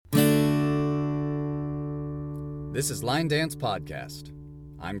This is Line Dance Podcast.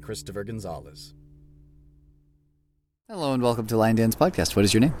 I'm Christopher Gonzalez. Hello and welcome to Line Dance Podcast. What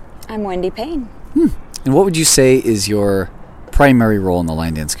is your name? I'm Wendy Payne. And what would you say is your primary role in the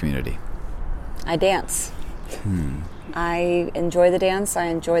line dance community? I dance. I enjoy the dance. I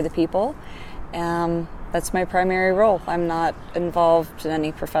enjoy the people. That's my primary role. I'm not involved in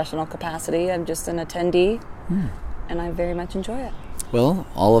any professional capacity. I'm just an attendee, and I very much enjoy it. Well,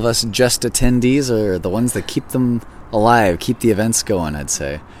 all of us just attendees are the ones that keep them alive, keep the events going, I'd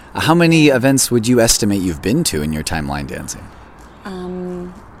say. How many events would you estimate you've been to in your time line dancing?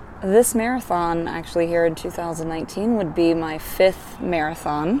 This marathon, actually, here in 2019, would be my fifth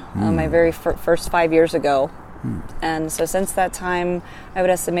marathon, my very first 5 years ago. And so since that time, I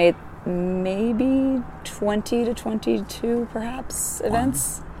would estimate maybe 20 to 22, perhaps,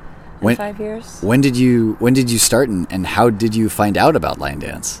 events in 5 years. When did you start, and how did you find out about line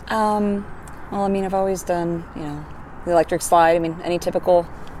dance? Well, I mean, I've always done, the electric slide. I mean, any typical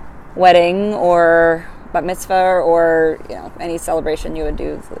wedding or bat mitzvah or, any celebration, you would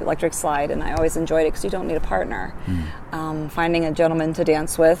do the electric slide, and I always enjoyed it because you don't need a partner. Finding a gentleman to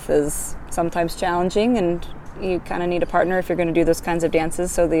dance with is sometimes challenging, and you kind of need a partner if you're going to do those kinds of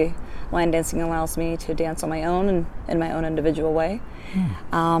dances, so the line dancing allows me to dance on my own and in my own individual way.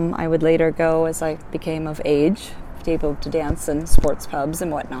 I would later go, as I became of age, to be able to dance in sports pubs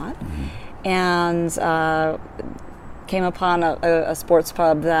and whatnot, and came upon a sports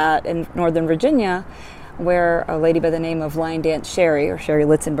pub that in Northern Virginia, where a lady by the name of Line Dance Sherry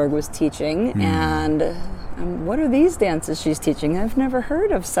Litzenberg was teaching, and what are these dances she's teaching? I've never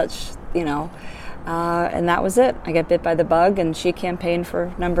heard of such, and that was it. I got bit by the bug, and she campaigned for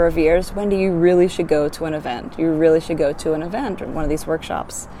a number of years. Wendy, you really should go to an event. You really should go to an event or one of these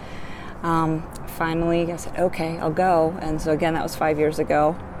workshops. Finally, I said, okay, I'll go. And so again, that was 5 years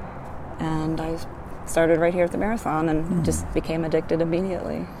ago. And I started right here at the marathon and just became addicted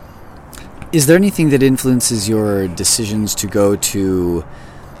immediately. Is there anything that influences your decisions to go to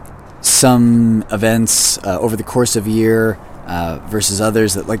some events over the course of a year versus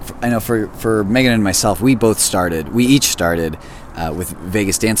others that, I know for Megan and myself, we each started with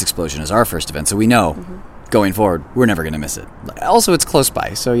Vegas Dance Explosion as our first event, so we know going forward we're never going to miss it. Also, it's close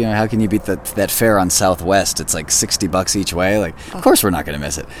by, so how can you beat that fare on Southwest? It's like $60 each way. Of course we're not going to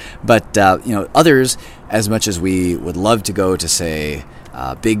miss it. But others, as much as we would love to go to, say,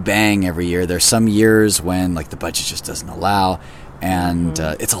 Big Bang every year, there's some years when the budget just doesn't allow. And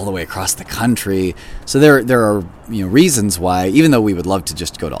it's all the way across the country. So there are reasons why, even though we would love to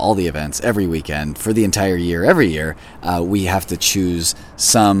just go to all the events every weekend for the entire year, every year, we have to choose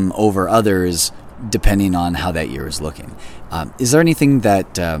some over others depending on how that year is looking. Is there anything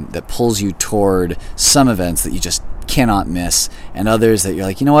that pulls you toward some events that you just cannot miss, and others that you're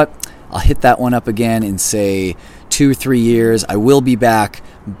like, you know what, I'll hit that one up again in, say, 2 or 3 years. I will be back,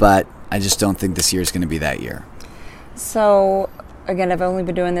 but I just don't think this year is going to be that year? So again, I've only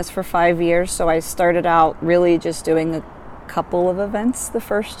been doing this for 5 years, so I started out really just doing a couple of events the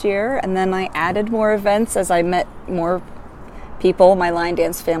first year, and then I added more events as I met more people. My line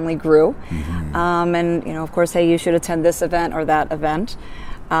dance family grew, and of course, hey, you should attend this event or that event.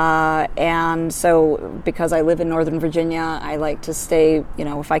 And so because I live in Northern Virginia, I like to stay,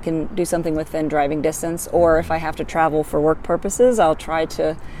 if I can do something within driving distance, or if I have to travel for work purposes, I'll try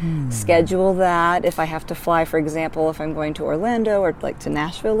to schedule that. If I have to fly, for example, if I'm going to Orlando or to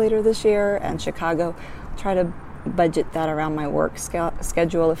Nashville later this year and Chicago, I'll try to budget that around my work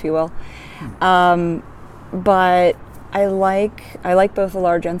schedule, if you will. But I like both the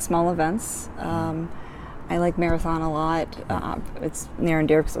large and small events. I like Marathon a lot. It's near and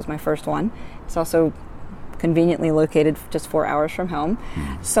dear because it was my first one. It's also conveniently located just 4 hours from home.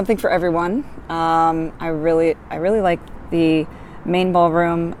 Something for everyone. I really like the main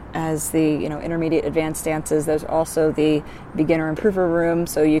ballroom as the intermediate advanced dances. There's also the beginner improver room,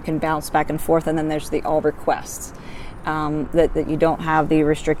 so you can bounce back and forth. And then there's the all requests. That you don't have the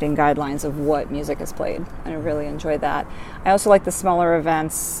restricting guidelines of what music is played. And I really enjoy that. I also like the smaller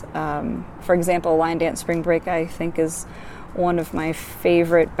events. For example, Line Dance Spring Break, I think, is one of my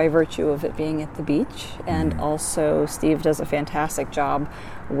favorite by virtue of it being at the beach. And also Steve does a fantastic job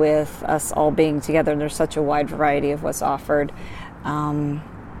with us all being together. And there's such a wide variety of what's offered.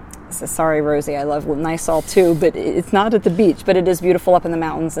 So sorry, Rosie, I love Nysol too, but it's not at the beach, but it is beautiful up in the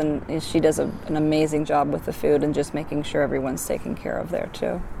mountains, and she does an amazing job with the food and just making sure everyone's taken care of there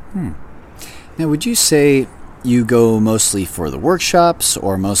too. Now, would you say you go mostly for the workshops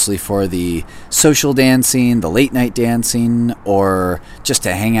or mostly for the social dancing, the late night dancing, or just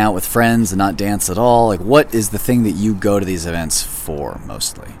to hang out with friends and not dance at all? What is the thing that you go to these events for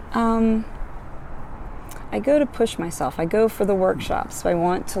mostly? I go to push myself. I go for the workshops. I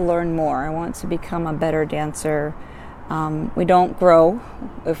want to learn more. I want to become a better dancer. We don't grow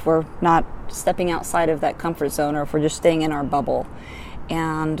if we're not stepping outside of that comfort zone, or if we're just staying in our bubble.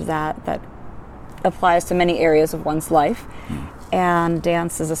 And that applies to many areas of one's life. And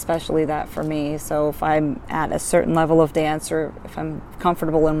dance is especially that for me. So if I'm at a certain level of dance, or if I'm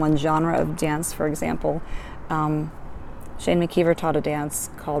comfortable in one genre of dance, for example, Shane McKeever taught a dance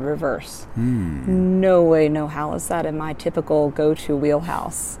called reverse. No way, no how is that in my typical go-to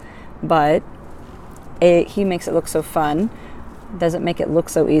wheelhouse. But he makes it look so fun, doesn't make it look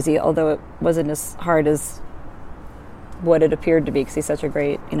so easy, although it wasn't as hard as what it appeared to be, because he's such a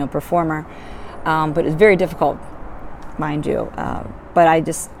great, performer. But it's very difficult, mind you. But I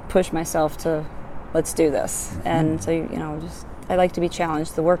just push myself to, let's do this. And so, I like to be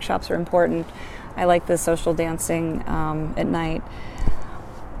challenged. The workshops are important. I like the social dancing at night.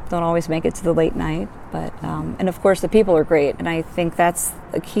 Don't always make it to the late night, but and of course the people are great. And I think that's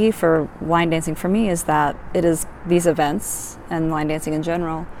the key for line dancing for me, is that it is these events and line dancing in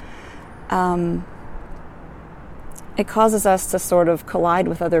general. It causes us to sort of collide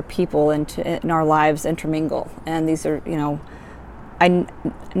with other people and in our lives intermingle. And these are, I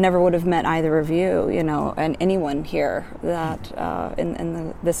never would have met either of you, and anyone here that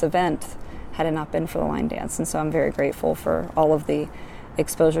in this event had it not been for the line dance. And so I'm very grateful for all of the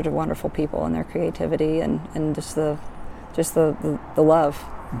exposure to wonderful people and their creativity and just the love.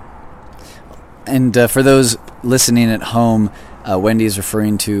 And for those listening at home, Wendy is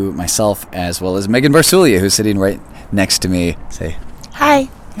referring to myself as well as Megan Barsulia, who's sitting right next to me. Say hi.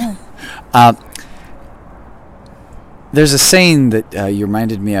 There's a saying that you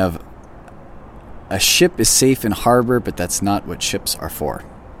reminded me of. A ship is safe in harbor, but that's not what ships are for.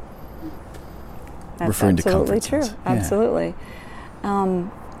 That's referring absolutely to true. Yeah. Absolutely.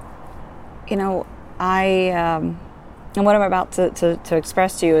 And what I'm about to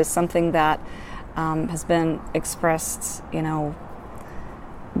express to you is something that has been expressed,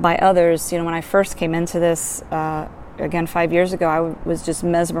 by others. When I first came into this, again 5 years ago, I was just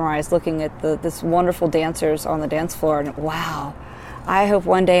mesmerized looking at this wonderful dancers on the dance floor, and wow, I hope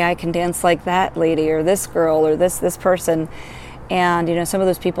one day I can dance like that lady or this girl or this person. And some of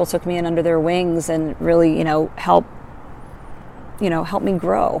those people took me in under their wings and really help me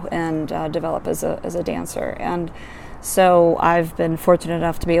grow and develop as a dancer. And so I've been fortunate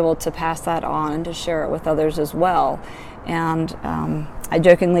enough to be able to pass that on and to share it with others as well. And I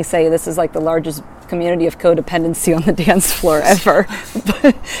jokingly say this is like the largest community of codependency on the dance floor ever,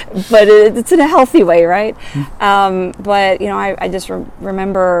 but it's in a healthy way, right? But I just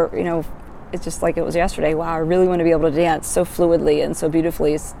remember, it's just like it was yesterday. Wow, I really want to be able to dance so fluidly and so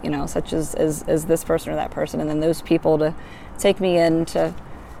beautifully, such as this person or that person, and then those people to take me in to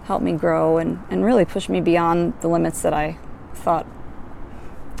help me grow and really push me beyond the limits that I thought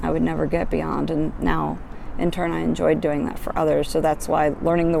I would never get beyond. And now, in turn, I enjoyed doing that for others. So that's why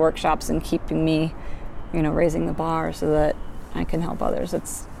learning the workshops and keeping me, raising the bar so that I can help others.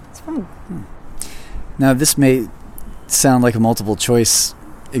 It's fun. Now, this may sound like a multiple choice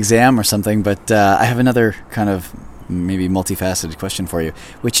exam or something, but I have another kind of maybe multifaceted question for you,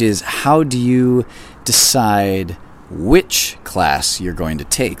 which is, how do you decide which class you're going to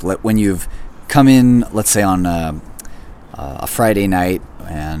take? When you've come in, let's say on a Friday night,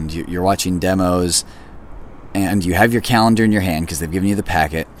 and you're watching demos, and you have your calendar in your hand because they've given you the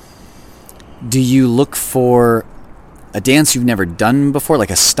packet, do you look for a dance you've never done before, like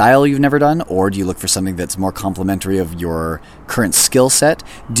a style you've never done, or do you look for something that's more complementary of your current skill set?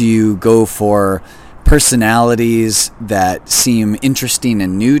 Do you go for personalities that seem interesting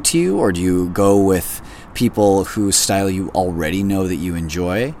and new to you, or do you go with people whose style you already know that you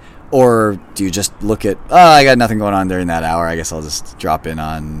enjoy? Or do you just look at, I got nothing going on during that hour, I guess I'll just drop in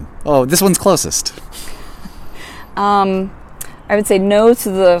on, this one's closest? I would say no to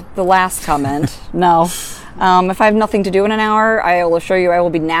the last comment. No. If I have nothing to do in an hour, I will assure you I will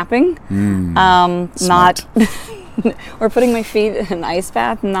be napping. Not or putting my feet in an ice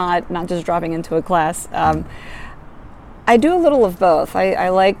bath, not just dropping into a class. I do a little of both. I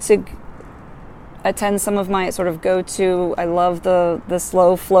like to attend some of my sort of go-to. I love the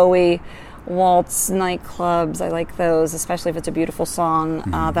slow, flowy waltz nightclubs. I like those, especially if it's a beautiful song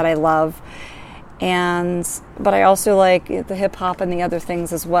that I love. But I also like the hip hop and the other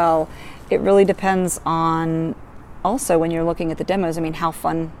things as well. It really depends on also when you're looking at the demos. I mean, how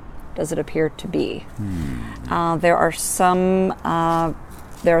fun does it appear to be? There are some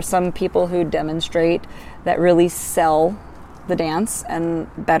people who demonstrate that really sell the dance and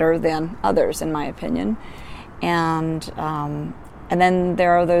better than others, in my opinion. And And then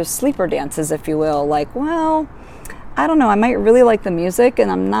there are those sleeper dances, if you will, like, well, I don't know, I might really like the music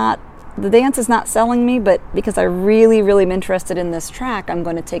and the dance is not selling me, but because I really, really am interested in this track, I'm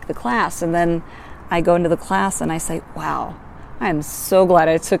going to take the class. And then I go into the class and I say, wow, I am so glad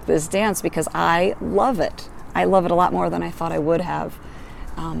I took this dance because I love it. I love it a lot more than I thought I would have,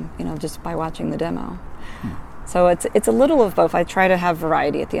 just by watching the demo. So it's a little of both. I try to have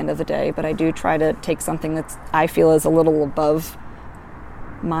variety at the end of the day, but I do try to take something that I feel is a little above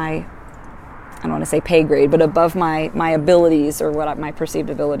my, I don't want to say pay grade, but above my abilities or what my perceived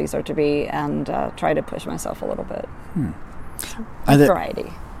abilities are to be, and try to push myself a little bit.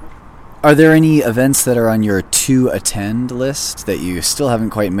 Variety. Are there any events that are on your to attend list that you still haven't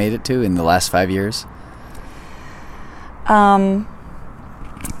quite made it to in the last 5 years? I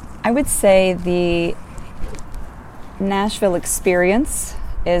would say the Nashville experience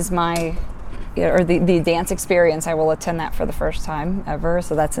is the dance experience. I will attend that for the first time ever.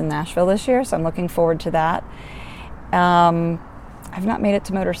 So that's in Nashville this year. So I'm looking forward to that. I've not made it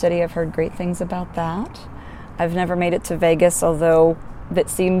to Motor City. I've heard great things about that. I've never made it to Vegas, although that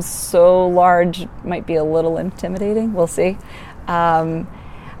seems so large, might be a little intimidating. We'll see.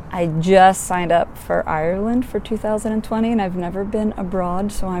 I just signed up for Ireland for 2020, and I've never been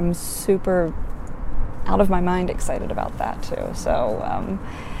abroad, so I'm super out of my mind excited about that too. So,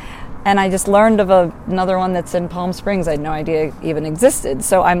 and I just learned of another one that's in Palm Springs. I had no idea even existed.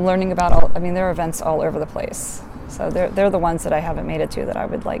 So I'm learning about there are events all over the place. So they're the ones that I haven't made it to that I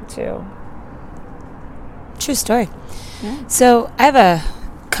would like to. True story. Yeah. So I have a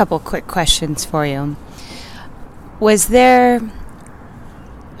couple quick questions for you. Was there,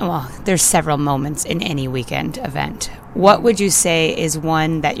 there's several moments in any weekend event. What would you say is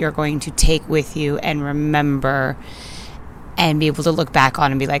one that you're going to take with you and remember and be able to look back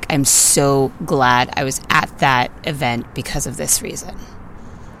on and be like, I'm so glad I was at that event because of this reason?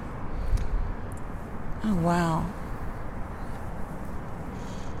 Oh, wow.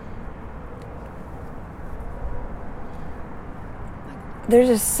 There's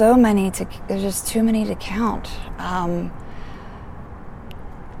just too many to count. I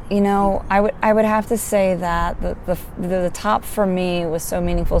would have to say that the top for me was so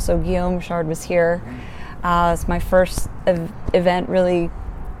meaningful. So Guillaume Chard was here. It's my first event, really.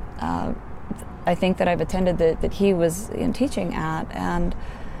 I think that I've attended that he was teaching at, and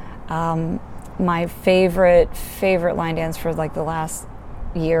my favorite line dance for like the last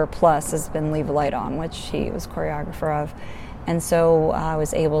year plus has been "Leave a Light On," which he was choreographer of. And so I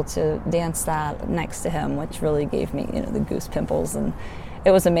was able to dance that next to him, which really gave me, the goose pimples, and it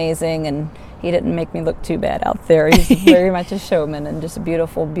was amazing. And he didn't make me look too bad out there. He's very much a showman and just a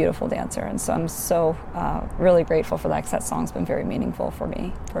beautiful, beautiful dancer. And so I'm so really grateful for that, because that song's been very meaningful for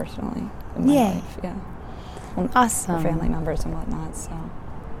me personally in my life. Yeah, awesome. For family members and whatnot. So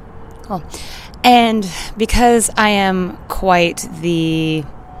cool. And because I am quite the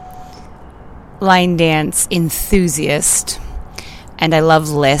line dance enthusiast, and I love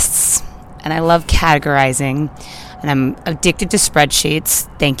lists, and I love categorizing, and I'm addicted to spreadsheets.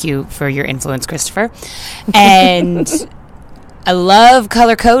 Thank you for your influence, Christopher. And I love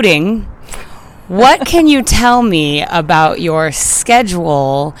color coding. What can you tell me about your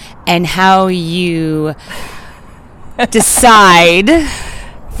schedule and how you decide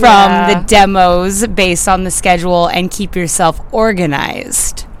from the demos based on the schedule and keep yourself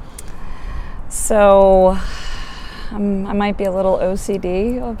organized? So I might be a little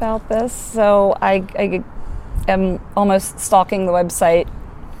OCD about this. So I am almost stalking the website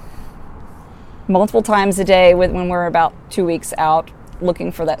multiple times a day when we're about 2 weeks out,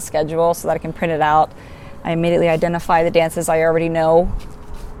 looking for that schedule so that I can print it out. I immediately identify the dances I already know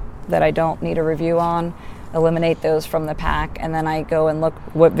that I don't need a review on, eliminate those from the pack, and then I go and look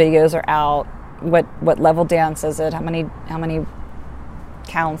what videos are out, what level dance is it, how many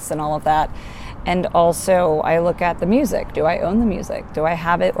counts and all of that. And also I look at the music. Do I own the music? Do I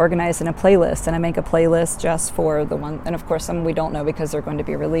have it organized in a playlist? And I make a playlist just for the one, and of course some we don't know because they're going to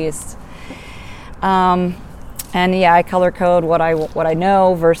be released. I color code what I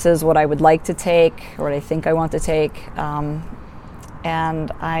know versus what I would like to take or what I think I want to take.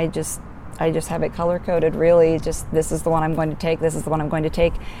 And I just have it color coded, really. Just, this is the one I'm going to take, this is the one I'm going to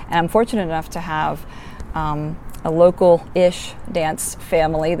take. And I'm fortunate enough to have a local-ish dance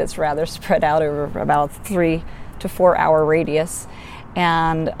family that's rather spread out over about 3 to 4 hour radius.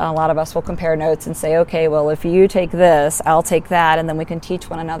 And a lot of us will compare notes and say, okay, well, if you take this, I'll take that, and then we can teach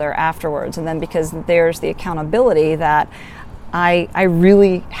one another afterwards. And then because there's the accountability that I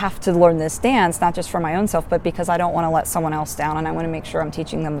really have to learn this dance, not just for my own self, but because I don't want to let someone else down, and I want to make sure I'm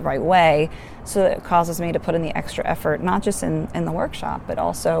teaching them the right way, so that it causes me to put in the extra effort, not just in the workshop, but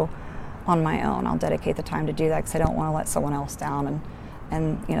also on my own. I'll dedicate the time to do that because I don't want to let someone else down,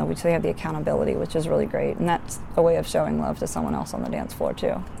 and you know, we have the accountability, which is really great, and that's a way of showing love to someone else on the dance floor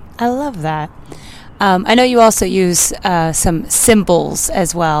too. I love that. I know you also use some symbols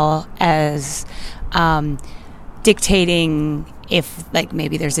as well as dictating if, like,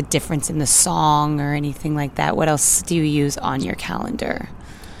 maybe there's a difference in the song or anything like that. What else do you use on your calendar?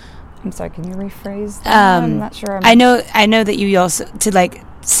 I'm sorry, can you rephrase that? I'm not sure. I know that you also, to like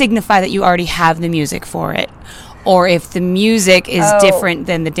signify that you already have the music for it, or if the music is different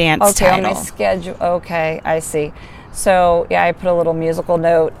than the dance title. On my schedule. Okay, I see. So, yeah, I put a little musical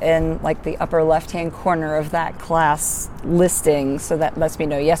note in like the upper left-hand corner of that class listing, so that lets me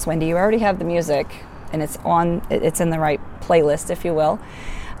know, yes, Wendy, you already have the music, and it's in the right playlist, if you will.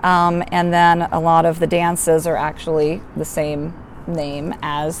 And then a lot of the dances are actually the same name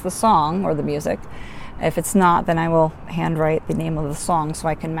as the song or the music. If it's not, then I will handwrite the name of the song so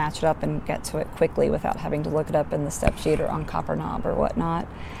I can match it up and get to it quickly without having to look it up in the step sheet or on Copper Knob or whatnot.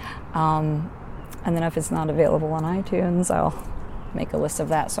 And then if it's not available on iTunes, I'll make a list of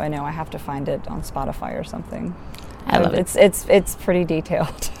that so I know I have to find it on Spotify or something. I love it. It's pretty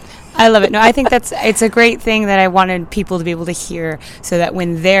detailed. I love it. No, I think it's a great thing that I wanted people to be able to hear, so that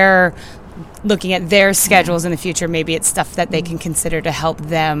when they're looking at their schedules in the future, maybe it's stuff that they can consider to help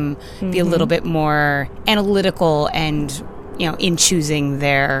them be a little bit more analytical and, you know, in choosing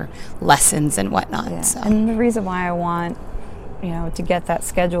their lessons and whatnot. Yeah. So. And the reason why I want, you know, to get that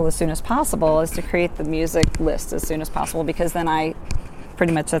schedule as soon as possible is to create the music list as soon as possible, because then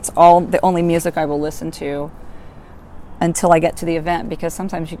that's the only music I will listen to until I get to the event, because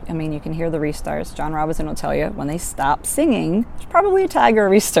sometimes you can hear the restarts. John Robinson will tell you when they stop singing, there's probably a tag or a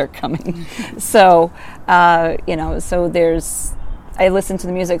restart coming. So, I listen to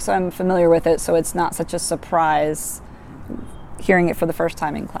the music, so I'm familiar with it, so it's not such a surprise hearing it for the first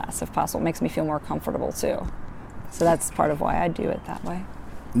time in class, if possible. It makes me feel more comfortable too. So that's part of why I do it that way.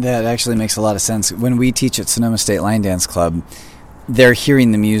 That actually makes a lot of sense. When we teach at Sonoma State Line Dance Club, they're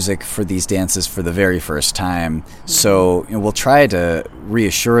hearing the music for these dances for the very first time. So we'll try to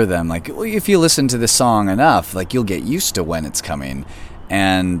reassure them, like, well, if you listen to this song enough, like, you'll get used to when it's coming.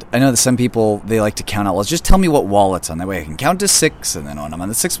 And I know that some people, they like to count out, well, just tell me what wall it's on. That way I can count to 6, and then when I'm on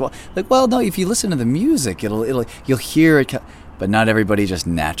the 6th wall, like, well, no, if you listen to the music, you'll hear it. But not everybody just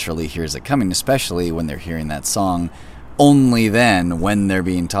naturally hears it coming, especially when they're hearing that song only then when they're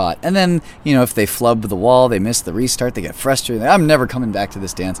being taught. And then, if they flub the wall, they miss the restart, they get frustrated. I'm never coming back to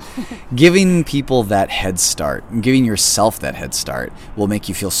this dance. Giving people that head start, giving yourself that head start, will make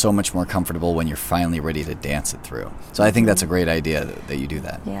you feel so much more comfortable when you're finally ready to dance it through. So I think that's a great idea that you do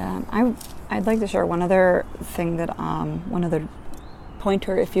that. Yeah, I'd like to share one other thing that, one other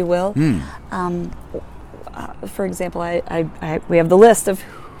pointer, if you will. For example, we have the list of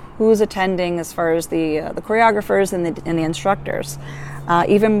who's attending as far as the choreographers and the instructors,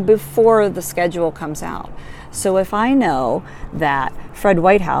 even before the schedule comes out. So if I know that Fred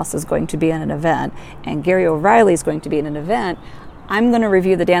Whitehouse is going to be in an event and Gary O'Reilly is going to be in an event, I'm going to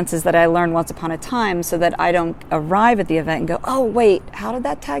review the dances that I learned once upon a time so that I don't arrive at the event and go, oh, wait, how did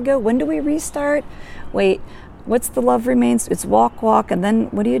that tag go? When do we restart? Wait, what's the Love Remains? It's walk, walk, and then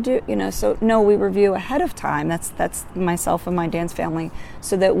what do you do? So no, we review ahead of time. That's myself and my dance family,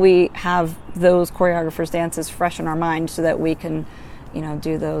 so that we have those choreographers' dances fresh in our mind, so that we can,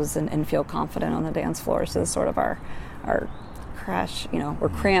 do those and feel confident on the dance floor. So it's sort of our crash, we're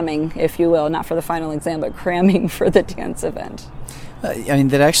cramming, if you will, not for the final exam, but cramming for the dance event.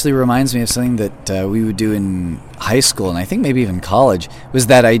 That actually reminds me of something that we would do in high school, and I think maybe even college, was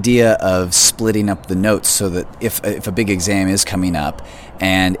that idea of splitting up the notes, so that if a big exam is coming up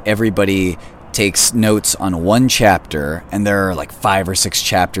and everybody takes notes on one chapter, and there are like 5 or 6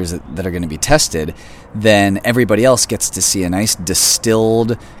 chapters that are going to be tested, then everybody else gets to see a nice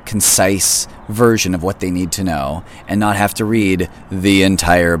distilled, concise version of what they need to know and not have to read the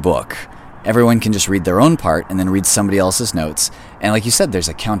entire book. Everyone can just read their own part and then read somebody else's notes. And like you said, there's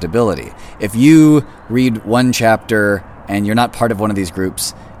accountability. If you read one chapter and you're not part of one of these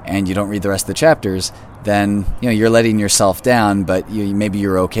groups and you don't read the rest of the chapters, then you're letting yourself down, but maybe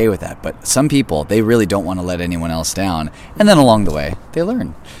you're okay with that. But some people, they really don't want to let anyone else down. And then along the way, they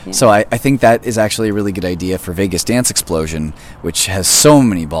learn. Yeah. So I think that is actually a really good idea for Vegas Dance Explosion, which has so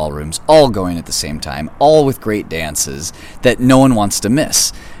many ballrooms, all going at the same time, all with great dances that no one wants to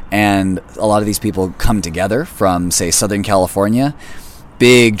miss. And a lot of these people come together from, say, Southern California.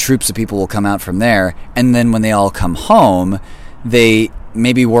 Big troops of people will come out from there. And then when they all come home, they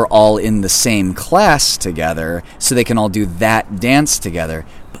maybe were all in the same class together, so they can all do that dance together,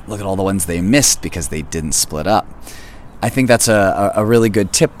 but look at all the ones they missed because they didn't split up. I think that's a really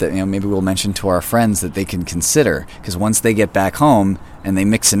good tip that maybe we'll mention to our friends that they can consider, because once they get back home and they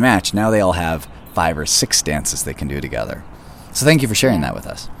mix and match, now they all have 5 or 6 dances they can do together. So thank you for sharing that with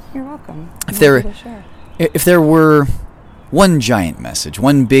us. You're welcome. If there were one giant message,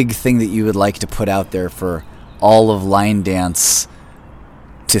 one big thing that you would like to put out there for all of line dance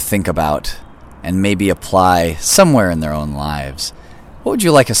to think about and maybe apply somewhere in their own lives, what would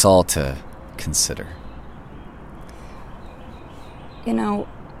you like us all to consider?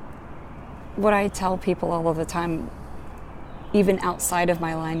 What I tell people all of the time, even outside of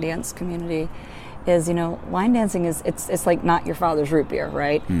my line dance community, is, line dancing is, it's like not your father's root beer,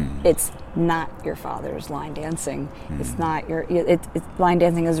 right? It's not your father's line dancing. It's not line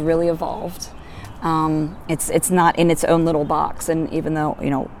dancing has really evolved. It's not in its own little box. And even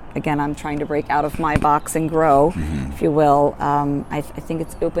though, again, I'm trying to break out of my box and grow, if you will, I think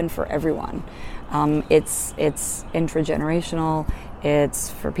it's open for everyone. It's intergenerational. It's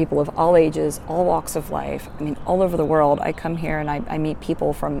for people of all ages, all walks of life. I mean, all over the world. I come here and I meet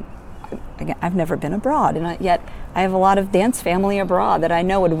people from, again, I've never been abroad, and yet I have a lot of dance family abroad that I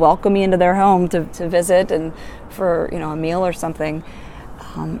know would welcome me into their home to visit and for, a meal or something.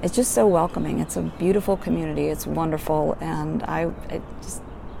 It's just so welcoming. It's a beautiful community. It's wonderful, and I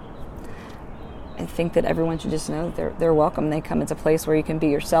think that everyone should just know that they're welcome. They come. It's a place where you can be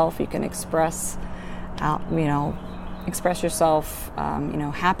yourself. You can express yourself.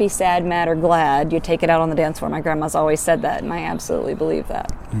 Happy, sad, mad, or glad. You take it out on the dance floor. My grandma's always said that, and I absolutely believe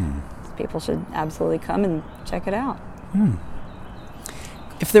that. People should absolutely come and check it out.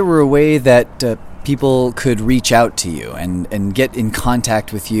 If there were a way that people could reach out to you and get in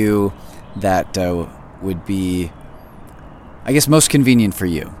contact with you that would be, I guess, most convenient for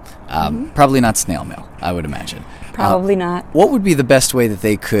you. Probably not snail mail, I would imagine. Probably not. What would be the best way that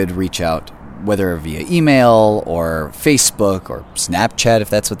they could reach out, whether via email or Facebook or Snapchat, if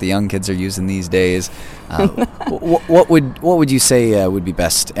that's what the young kids are using these days? What would you say would be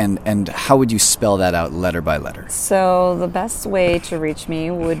best, and how would you spell that out letter by letter? So the best way to reach me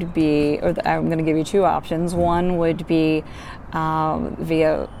would be, I'm going to give you 2 options. One would be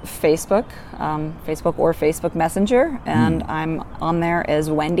via Facebook, or Facebook Messenger, and I'm on there as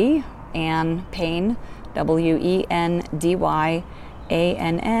Wendy Ann Payne, WendyAnnPayne.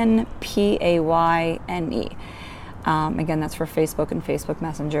 Again, that's for Facebook and Facebook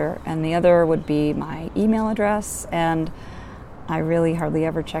Messenger. And the other would be my email address, and I really hardly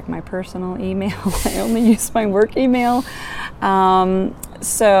ever check my personal email. I only use my work email.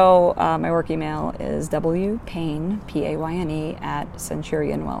 So my work email is wpayne, P-A-Y-N-E, at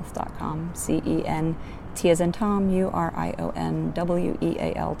centurionwealth.com, C-E-N-T as in Tom, U-R-I-O-N,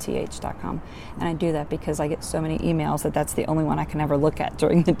 W-E-A-L-T-H.com. And I do that because I get so many emails that's the only one I can ever look at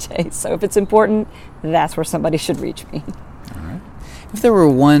during the day. So if it's important, that's where somebody should reach me. All right. If there were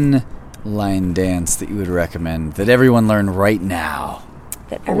one line dance that you would recommend that everyone learn right now,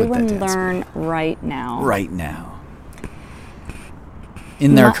 right now. Right now.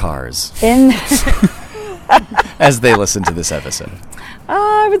 In their cars. As they listen to this episode.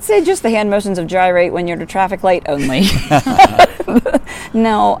 I would say just the hand motions of gyrate when you're at a traffic light only.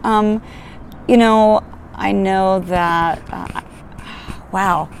 No, I know that,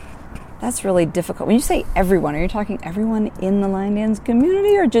 wow, that's really difficult. When you say everyone, are you talking everyone in the line dance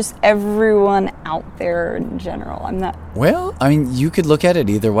community or just everyone out there in general? I'm not... Well, I mean, you could look at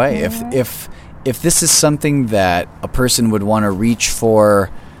it either way. If this is something that a person would want to reach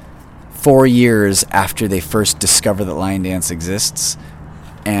for 4 years after they first discover that line dance exists,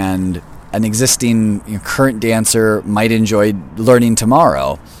 and an existing current dancer might enjoy learning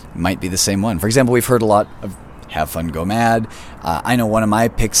tomorrow, it might be the same one. For example, we've heard a lot of Have Fun, Go Mad. I know one of my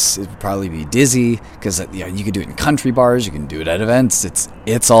picks would probably be Dizzy, because you could do it in country bars, you can do it at events.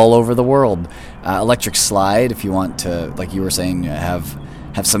 It's all over the world. Electric Slide, if you want to, like you were saying, have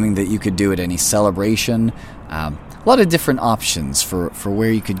something that you could do at any celebration. A lot of different options for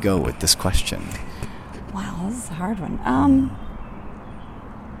where you could go with this question. Wow, this is a hard one.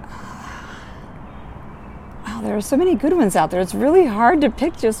 Wow, there are so many good ones out there. It's really hard to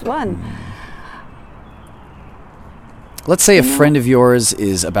pick just one. Let's say a friend of yours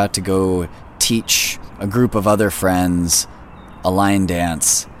is about to go teach a group of other friends a line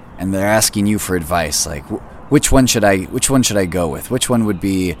dance, and they're asking you for advice, like, which one should I go with? Which one would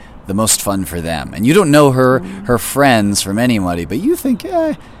be the most fun for them? And you don't know her friends from anybody, but you think,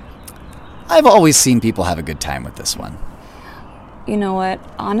 I've always seen people have a good time with this one. You know what?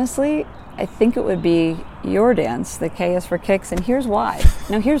 Honestly, I think it would be your dance, the K is for Kicks, and here's why.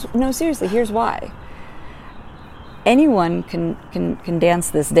 Seriously, here's why. Anyone can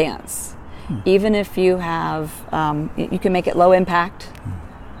dance this dance, even if you have. You can make it low impact,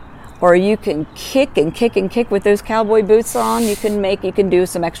 or you can kick and kick and kick with those cowboy boots on. You can do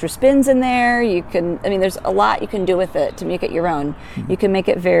some extra spins in there. There's a lot you can do with it to make it your own. You can make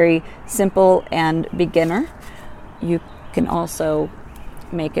it very simple and beginner. You can also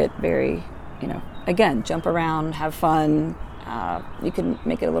make it very, again, jump around, have fun. You can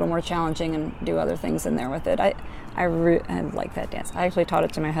make it a little more challenging and do other things in there with it. I like that dance. I actually taught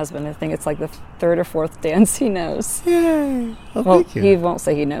it to my husband. I think it's like the third or fourth dance he knows. Yay! Well, thank you. He won't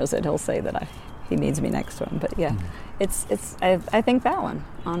say he knows it. He'll say that he needs me next to him. But yeah, I think that one,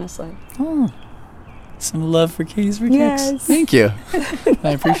 honestly. Oh, some love for K's for Kicks. Yes. Thank you.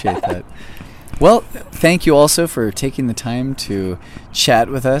 I appreciate that. Well, thank you also for taking the time to chat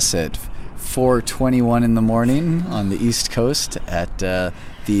with us at 4:21 in the morning on the East Coast at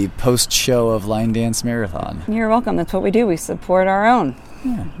the post-show of Line Dance Marathon. You're welcome. That's what we do. We support our own.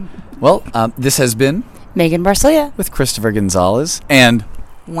 Yeah. Well, this has been Megan Barcelia with Christopher Gonzalez, and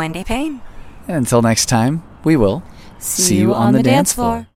Wendy Payne. until next time, we will See you on the dance floor.